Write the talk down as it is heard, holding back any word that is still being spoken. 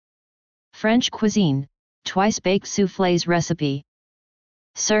French cuisine, twice-baked soufflés recipe.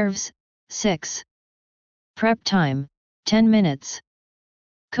 Serves, 6. Prep time, 10 minutes.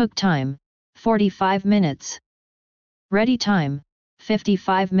 Cook time, 45 minutes. Ready time,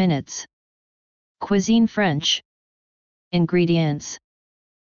 55 minutes. Cuisine French. Ingredients: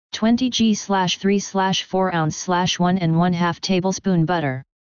 20 g/3/4 ounce/1 1/2 tablespoon butter,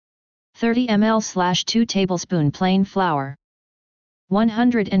 30 ml/2 tablespoon plain flour,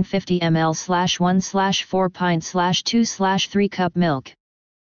 150 ml/1/4 pint/2/3 cup milk,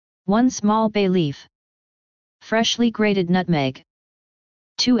 1 small bay leaf, freshly grated nutmeg,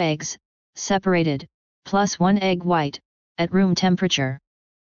 2 eggs, separated, plus 1 egg white, at room temperature.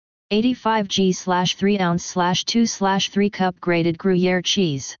 85 g/3 ounce/2/3 cup grated Gruyere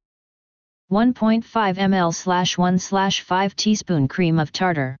cheese. 1.5 ml/1/5 teaspoon cream of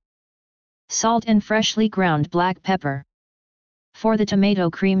tartar. Salt and freshly ground black pepper. For the tomato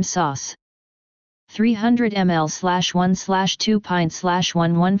cream sauce: 300 ml/1/2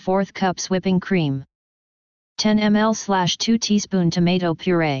 pint/1 1/4 cups whipping cream. 10 ml/2 teaspoon tomato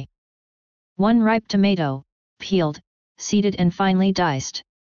puree. 1 ripe tomato, peeled, seeded and finely diced.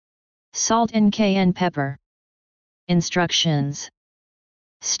 Salt and cayenne pepper. Instructions.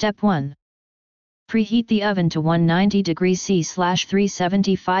 Step 1. Preheat the oven to 190 degrees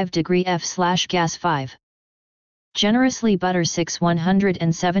C/375 degree F/gas 5. Generously butter 6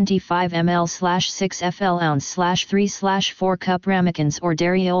 175 ml/6 fl ounce/3/4 cup ramekins or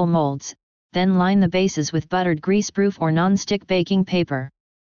dariole molds, then line the bases with buttered greaseproof or non-stick baking paper.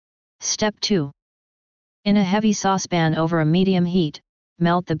 Step 2. In a heavy saucepan over a medium heat,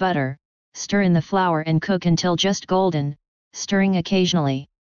 melt the butter, stir in the flour and cook until just golden, stirring occasionally.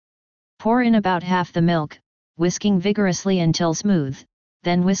 Pour in about half the milk, whisking vigorously until smooth,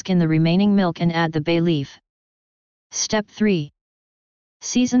 then whisk in the remaining milk and add the bay leaf. Step 3.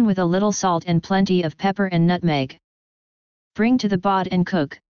 Season with a little salt and plenty of pepper and nutmeg. Bring to the bot and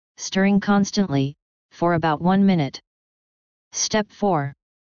cook, stirring constantly, for about 1 minute. Step 4.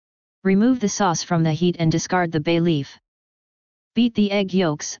 Remove the sauce from the heat and discard the bay leaf. Beat the egg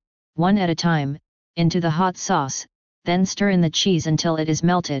yolks, one at a time, into the hot sauce, then stir in the cheese until it is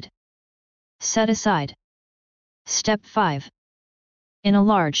melted. Set aside. Step 5. In a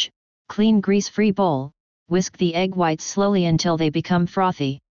large, clean grease-free bowl, whisk the egg whites slowly until they become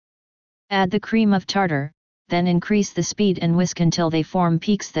frothy. Add the cream of tartar, then increase the speed and whisk until they form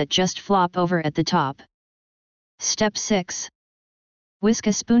peaks that just flop over at the top. Step 6. Whisk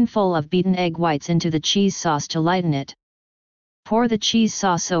a spoonful of beaten egg whites into the cheese sauce to lighten it. Pour the cheese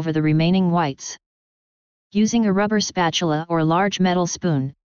sauce over the remaining whites. Using a rubber spatula or large metal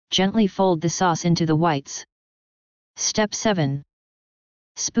spoon, gently fold the sauce into the whites. Step 7.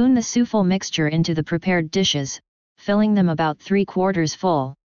 Spoon the souffle mixture into the prepared dishes, filling them about 3/4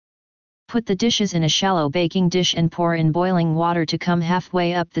 full. Put the dishes in a shallow baking dish and pour in boiling water to come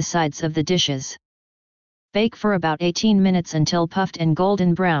halfway up the sides of the dishes. Bake for about 18 minutes until puffed and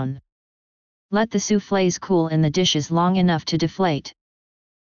golden brown. Let the soufflés cool in the dishes long enough to deflate.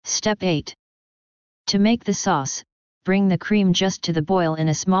 Step 8. To make the sauce, bring the cream just to the boil in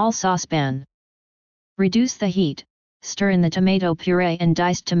a small saucepan. Reduce the heat, stir in the tomato puree and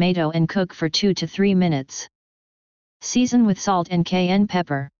diced tomato and cook for 2 to 3 minutes. Season with salt and cayenne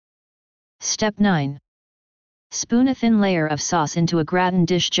pepper. Step 9. Spoon a thin layer of sauce into a gratin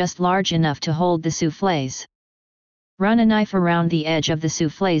dish just large enough to hold the soufflés. Run a knife around the edge of the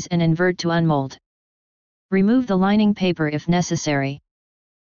soufflés and invert to unmold. Remove the lining paper if necessary.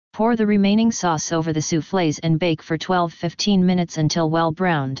 Pour the remaining sauce over the soufflés and bake for 12-15 minutes until well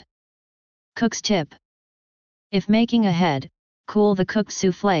browned. Cook's tip. If making ahead, cool the cooked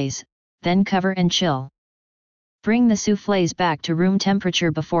soufflés, then cover and chill. Bring the soufflés back to room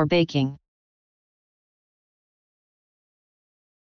temperature before baking.